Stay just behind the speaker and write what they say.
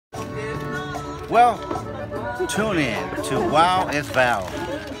Well, tune in to WowItsVal.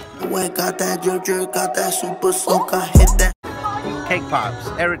 Got that jerk, got that super soak, I hit that. Cake pops,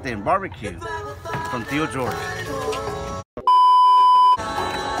 everything, barbecue from Theo George.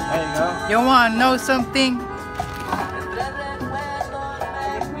 There you go. You want to know something?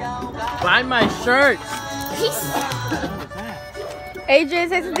 Buy my shirts. Adrian,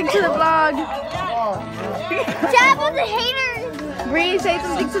 say something to the vlog. Jab on the haters. Bree, say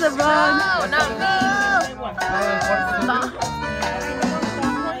something to the vlog. No, not me.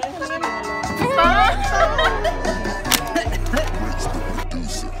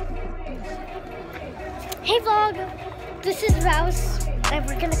 Hey vlog, this is Rouse, and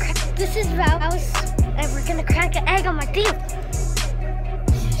we're gonna crack. This is Rouse, and we're gonna crack an egg on my deal.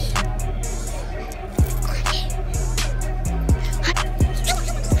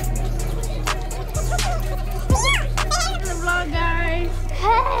 The vlog, guys.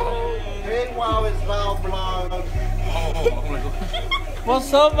 Hey, WowItsVal vlog.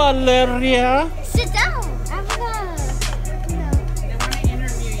 What's up, Valeria? Sit down. I'm gonna.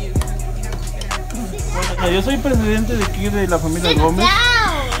 Yo soy presidente de aquí de la familia Gómez.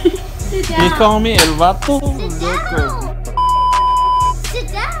 Sit down. They call me el vato. Sit down.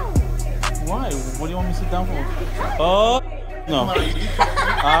 Sit down. Why? What do you want me to sit down for? Oh, no.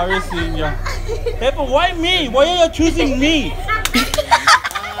 Obviously, yeah. Hey, but why me? Why are you choosing me?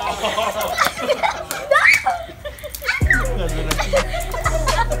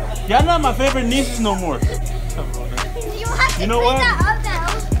 Y'all not my favorite nieces no more. You know what?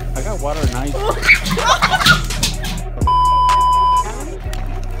 I got water and ice.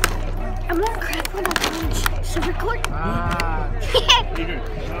 I'm gonna crack when I'm done. So record.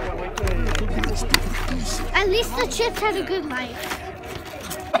 At least the chips had a good life.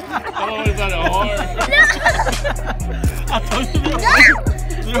 Oh, is that hard? I told you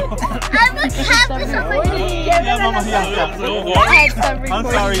No! I'm gonna have this on my knee. Yeah, mama, yeah. I'm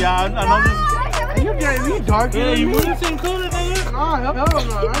sorry, y'all. You getting me dark? Yeah, you wouldn't seem cool, nigga. No, I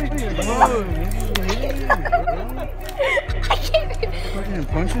ain't even fucking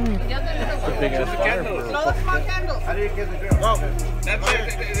punching me. That's a big ass fire, bro. I didn't get the girl. Go. That's it.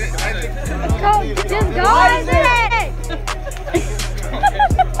 Go, just go with it.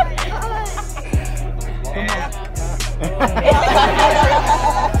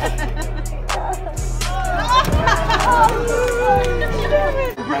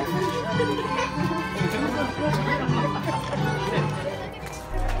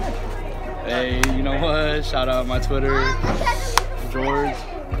 Hey, you know what? Shout out my Twitter, George,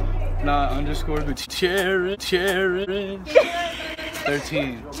 not underscore, but Jared 13.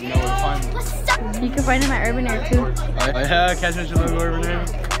 You know where to find me. You can find him at Urban Air too. Yeah, catch me at your logo Urban Air.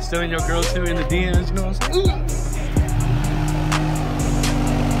 Still in your girl too in the DMs, you know what I'm saying?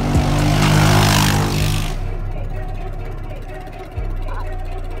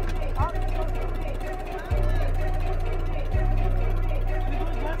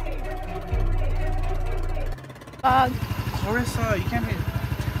 Clarissa, you can't be.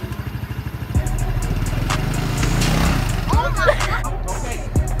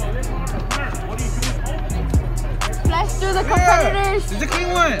 Let's do the competitors. This is a clean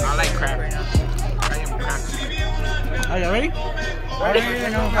one. I like crap. I am crap. Are you ready?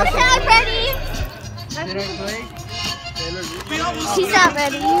 Okay, I'm ready. She's not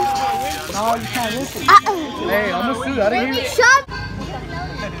ready. No, you can't listen. Hey, I'm gonna shoot. I didn't hear you. Shut.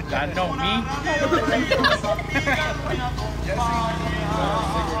 That know me.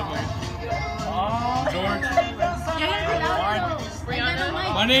 George.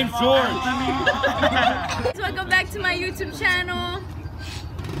 My name's George. Welcome back to my YouTube channel.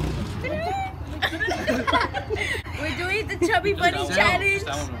 We're doing the Chubby Bunny Challenge.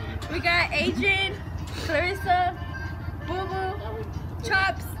 We got Adrian, Clarissa, Boo Boo,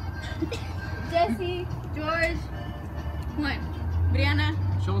 Chops, Jesse, George, Juan, Brianna.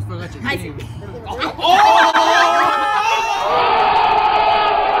 Show us forgot your name.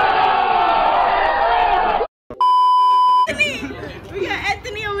 We got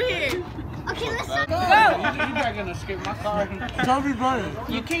Anthony over here. Okay, let's go. You're not gonna skip my car. Chubby Bunny.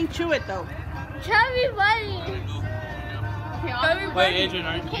 You can't chew it though. Chubby Bunny. Wait,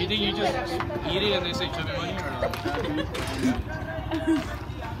 Adrian, you think you just eat it and they say chubby bunny or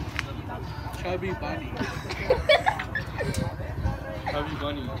Chubby Bunny. chubby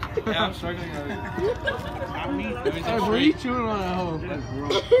bunny? Yeah, I'm struggling already. Not me. That means Hey, I'm what are you straight. chewing on at home? That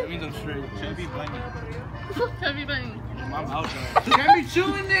means I'm straight. Chubby bunny. Chubby Bunny. I'm out there. You can't be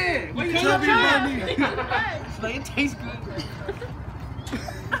chewing it. What you Chubby Bunny? It tastes good.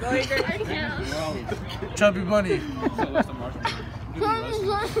 Chubby Bunny. So what's the marshmallow?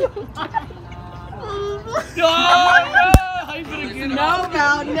 No! How you gonna get No,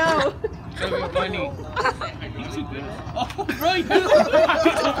 Val, no. Chubby bunny. Oh, bro, you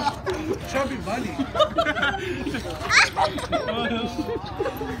Chubby bunny.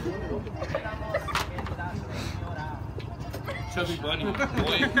 Chubby bunny,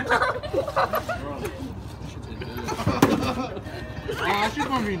 boy. Oh, she's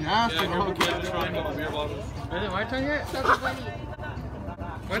gonna be nasty. Yeah, grab a can of trying all the beer bottles. Is it my turn yet? Chubby bunny.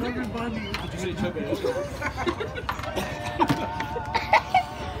 Chubby bunny. Did you say chubby?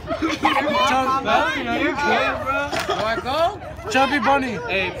 Chubby bunny, you can't, bro. Do I go? Chubby bunny.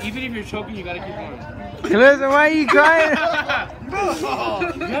 Hey, even if you're choking, you gotta keep going. Listen, why are you crying?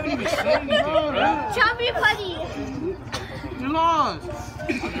 You haven't even said anything, bro. Chubby bunny. You lost.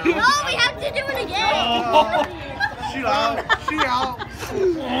 No, we have to do it again. She out. She out.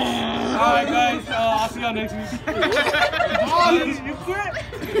 Alright, guys, I'll see y'all next week. You quit?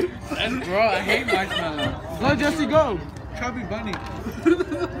 Bro, I hate marshmallow. Go, Jesse, go. Chubby bunny.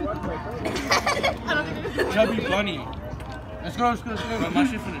 Chubby bunny. Let's go, let's go, let's Bro, go. my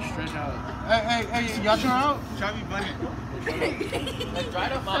shit finna stretch out. Hey, y'all turn out? Chubby bunny.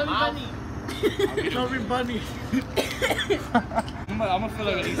 Chubby bunny. I'm gonna feel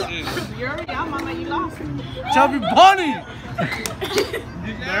like I need this. You already out, mama. You lost. Chubby bunny.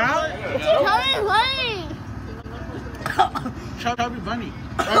 Chubby bunny. Chubby bunny.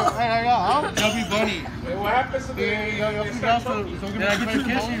 Hey, y'all. Chubby bunny. Hey, what happens to the so Did I get to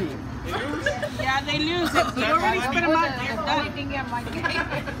kiss you? Yeah, they lose. You already spent a month. You're done.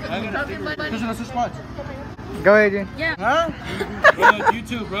 Listen, let's just watch. Go ahead, Jane. Yeah. Huh? Bro,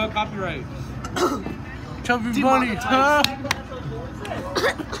 YouTube, bro, copyright. Chubby bunny. Huh?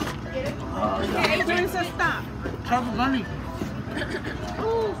 Okay, Adrian says stop. Chubby bunny.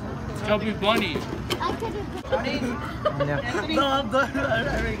 Chubby bunny. No, I'm done.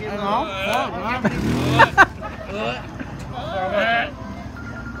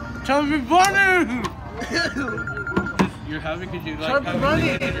 Chubby bunny. You're having because you like Chubby having bunny.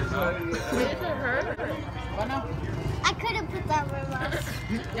 I couldn't put that reverse.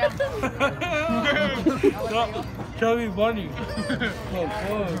 Chubby bunny. Oh,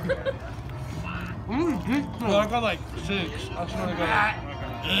 fuck. I got like 6. I just want to go.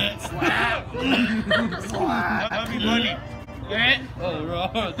 Chubby bunny. Oh, bro.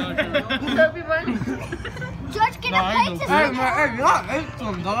 Chubby bunny. George, can I play this? Hey, y'all ate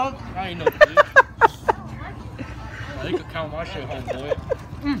some, dog. I ain't no bitch. You can count my shit, homeboy.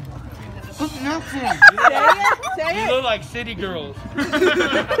 What's the next one? Say You look like city girls.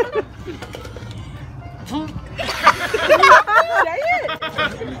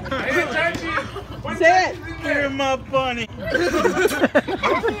 Say it. You're my bunny. You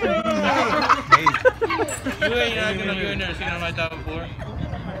ain't never seen him like that before.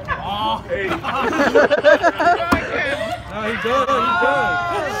 Hey. No, he does.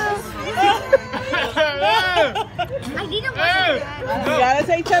 I need a one. You gotta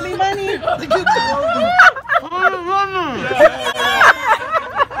say chubby bunny.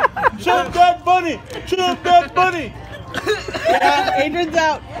 Chub that bunny. Chub that bunny. Yeah, Adrian's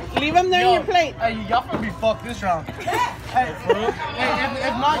out. Leave him there in your plate. Hey, y'all finna be fucked this round. Hey, if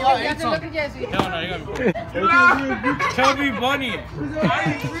not, y'all ate some. No, you gotta be Chubby bunny.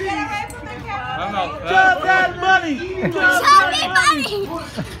 I'm out. Chub that bunny. Chubby bunny.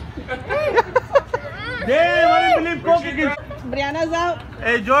 Damn, I didn't believe Coca can. Brianna's out.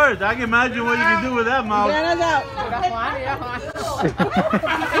 Hey, George, I can imagine what you can do with that mouth. Brianna's out.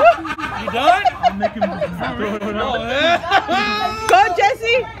 You done? I'll make him throw it out. Go,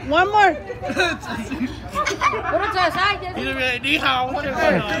 Jesse. One more.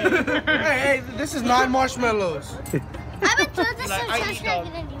 Hey, this is 9 marshmallows. I've been told this since I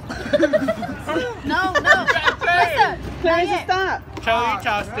started. No. Clarissa, stop. Charlie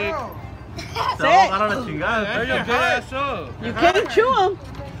chopstick. Say it. Para la chingada. Hurry your good ass up. You can't chew them.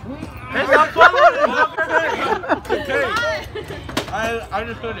 Hey, stop swallowing it. Okay. I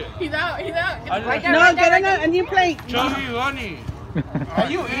just put it. He's out. I just No, get a new plate. Chubby bunny. Are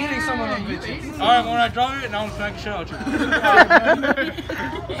you eating some of them bitches? Alright, when I drop it, now I'm smacking shit out you.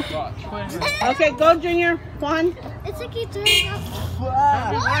 Okay, go, Junior. Juan. It's like he's doing up.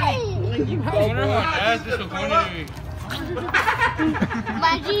 Why? I wonder how ass disappointed me.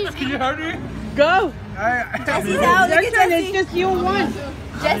 My G's. Can you heard me? Go. Jesse's out. Your turn. It's just you and one.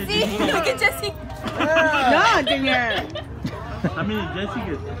 Jesse. Look at Jesse. No, Junior. I mean,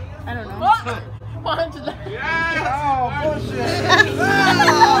 Jessica. I don't know. Oh, bullshit.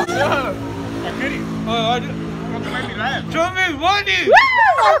 Oh, I do. Chubby bunny.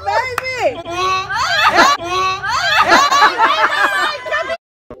 Woo, baby.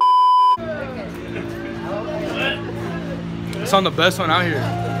 It's on the best one out here.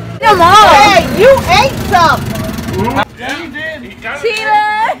 Come on. Hey, you ate some.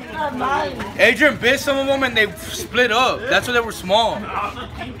 Cheater! Adrian bit some of them and they split up. That's why they were small. Hold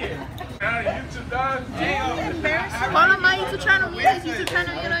on, my YouTube channel, me, his YouTube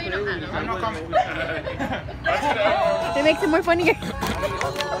channel, you know. It makes it more funnier.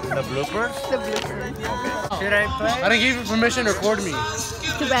 The bloopers? The bloopers. Should I play? I didn't give you permission to record me.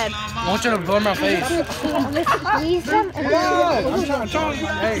 Too bad. I want you to blow my face. Please some. I'm trying.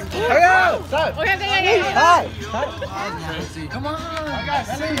 Hey. Hurry up! Stop! Okay. Come on.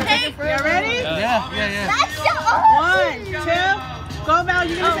 Hey, you ready? Yeah. That's so 1, 2, go, Val,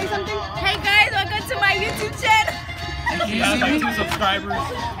 you gonna say something? Hey guys, welcome to my YouTube channel. You got 2 subscribers.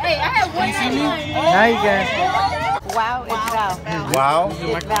 Hey, I have 199. Now you can. Wow, it's Val. Wow?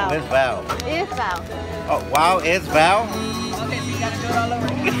 It's Val. It's Val. It's Val. Oh, wow, it's Val?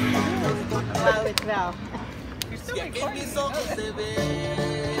 Wow, it's Val.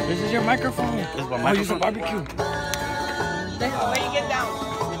 This is your microphone. This is my Oh, use a microphone. barbecue.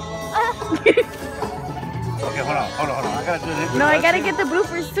 Okay, hold on. I gotta do this. No, I gotta get the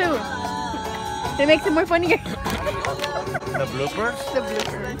bloopers too. It makes it more funnier. The bloopers? The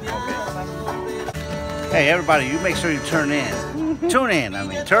bloopers. Hey, everybody, you make sure you turn in. Turn in,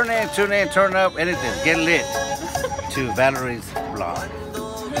 turn up, anything. Get lit to Valerie's vlog.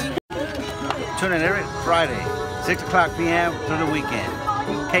 Tune in every Friday, 6 o'clock p.m. through the weekend.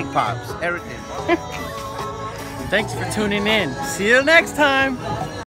 Cake pops, everything. Thanks for tuning in. See you next time.